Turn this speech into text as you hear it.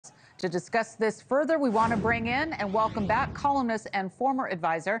To discuss this further, we want to bring in and welcome back columnist and former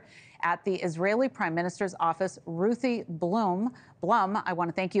advisor at the Israeli Prime Minister's office, Ruthie Blum. I want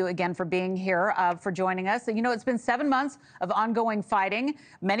to thank you again for being here, for joining us. You know, it's been 7 months of ongoing fighting.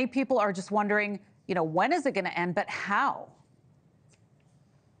 Many people are just wondering, you know, when is it going to end, but how?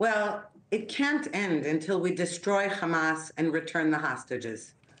 Well, it can't end until we destroy Hamas and return the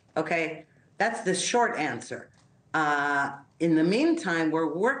hostages. Okay? That's the short answer. In the meantime,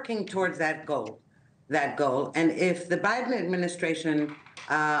 we're working towards that goal. And if the Biden administration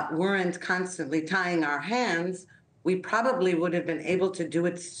weren't constantly tying our hands, we probably would have been able to do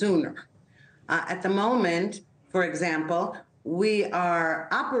it sooner. At the moment, for example, we are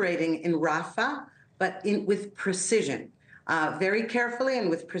operating in Rafah, but with precision, very carefully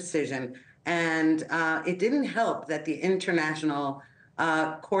and with precision. And it didn't help that the International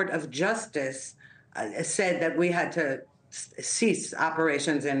Court of Justice said that we had to cease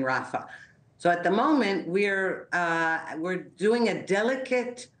operations in Rafah. So at the moment, we're doing a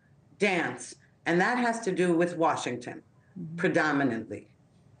delicate dance, and that has to do with Washington, predominantly.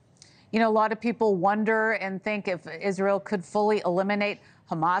 You know, a lot of people wonder and think if Israel could fully eliminate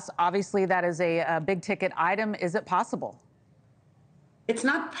Hamas. Obviously, that is a big-ticket item. Is it possible? It's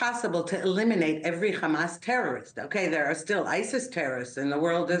not possible to eliminate every Hamas terrorist. Okay, there are still ISIS terrorists in the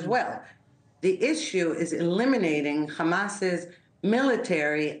world as well. The issue is eliminating Hamas's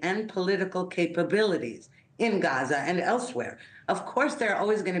military and political capabilities in Gaza and elsewhere. Of course, there are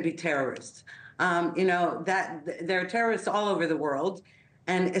always going to be terrorists. You know, that there are terrorists all over the world,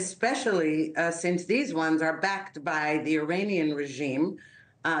 and especially since these ones are backed by the Iranian regime,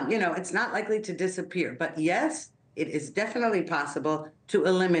 you know, it's not likely to disappear. But yes, it is definitely possible to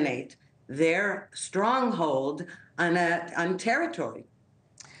eliminate their stronghold on territory.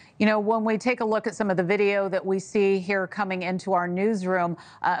 You know, when we take a look at some of the video that we see here coming into our newsroom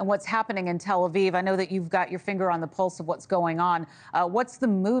and what's happening in Tel Aviv, I know that you've got your finger on the pulse of what's going on. What's the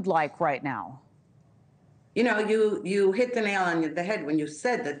mood like right now? You know, you hit the nail on the head when you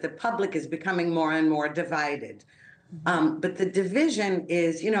said that the public is becoming more and more divided. But the division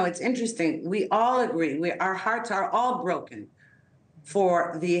is, you know, it's interesting. We all agree. Our hearts are all broken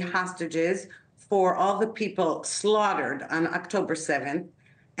for the hostages, for all the people slaughtered on October 7th.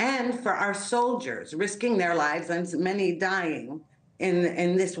 And for our soldiers risking their lives and many dying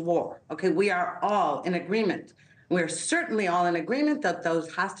in this war. Okay, we are all in agreement. We're certainly all in agreement that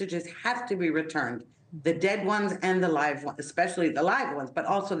those hostages have to be returned, the dead ones and the live ones, especially the live ones, but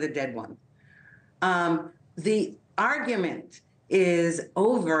also the dead ones. The argument is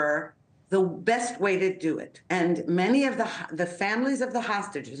over the best way to do it. And many of the families of the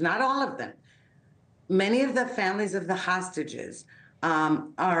hostages, not all of them, many of the families of the hostages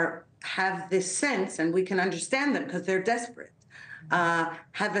have this sense, and we can understand them because they're desperate,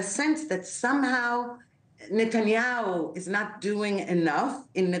 have a sense that somehow Netanyahu is not doing enough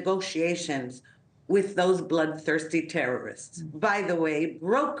in negotiations with those bloodthirsty terrorists. By the way,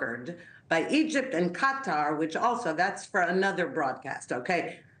 brokered by Egypt and Qatar, which also, that's for another broadcast,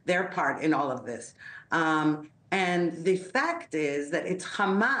 okay? Their part in all of this. And the fact is that it's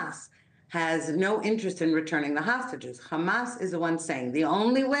Hamas has no interest in returning the hostages. Hamas is the one saying the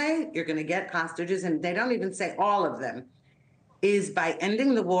only way you're going to get hostages, and they don't even say all of them, is by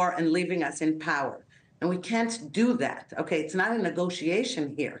ending the war and leaving us in power. And we can't do that. Okay, it's not a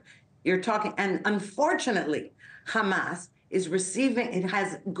negotiation here. You're talking, and unfortunately, Hamas is receiving, it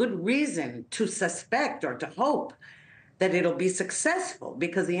has good reason to suspect or to hope that it'll be successful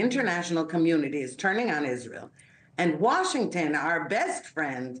because the international community is turning on Israel. And Washington, our best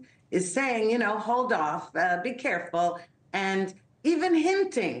friend, is saying, you know, hold off, be careful, and even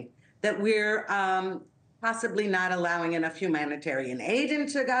hinting that we're possibly not allowing enough humanitarian aid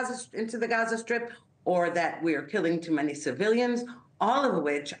into the Gaza Strip, or that we're killing too many civilians, all of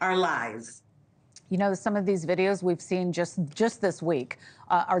which are lies. You know, some of these videos we've seen just this week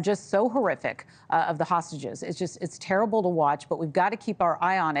are just so horrific of the hostages. It's terrible to watch, but we've got to keep our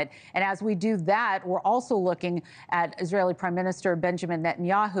eye on it. And as we do that, we're also looking at Israeli Prime Minister Benjamin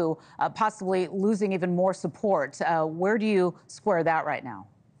Netanyahu possibly losing even more support. Where do you square that right now?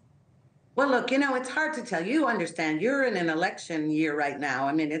 Well, look, you know, it's hard to tell. You understand, you're in an election year right now.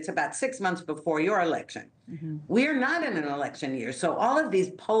 I mean, it's about 6 months before your election. We're not in an election year. So all of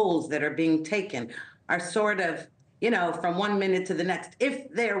these polls that are being taken are sort of, you know, from 1 minute to the next.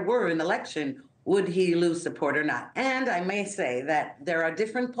 If there were an election, would he lose support or not? And I may say that there are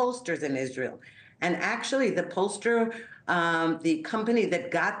different pollsters in Israel. And actually, the pollster, the company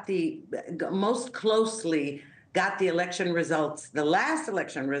that got the most closely got the election results, the last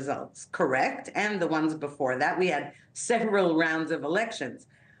election results, correct, and the ones before that. We had several rounds of elections.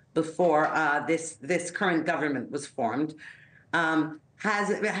 before this current government was formed,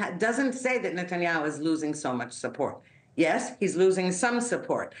 doesn't say that Netanyahu is losing so much support. Yes, he's losing some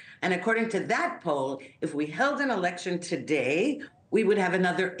support. And according to that poll, if we held an election today, we would have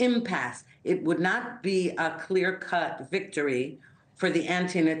another impasse. It would not be a clear-cut victory for the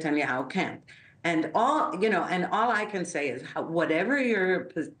anti-Netanyahu camp. And all I can say is, whatever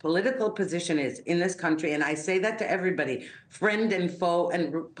your political position is in this country, and I say that to everybody, friend and foe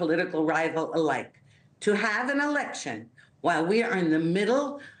and political rival alike, to have an election while we are in the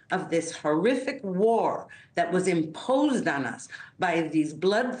middle of this horrific war that was imposed on us by these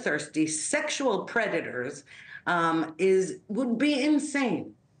bloodthirsty sexual predators would be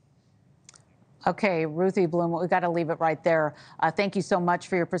insane. Okay, Ruthie Blum, we've got to leave it right there. Thank you so much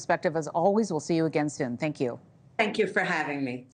for your perspective. As always, we'll see you again soon. Thank you. Thank you for having me.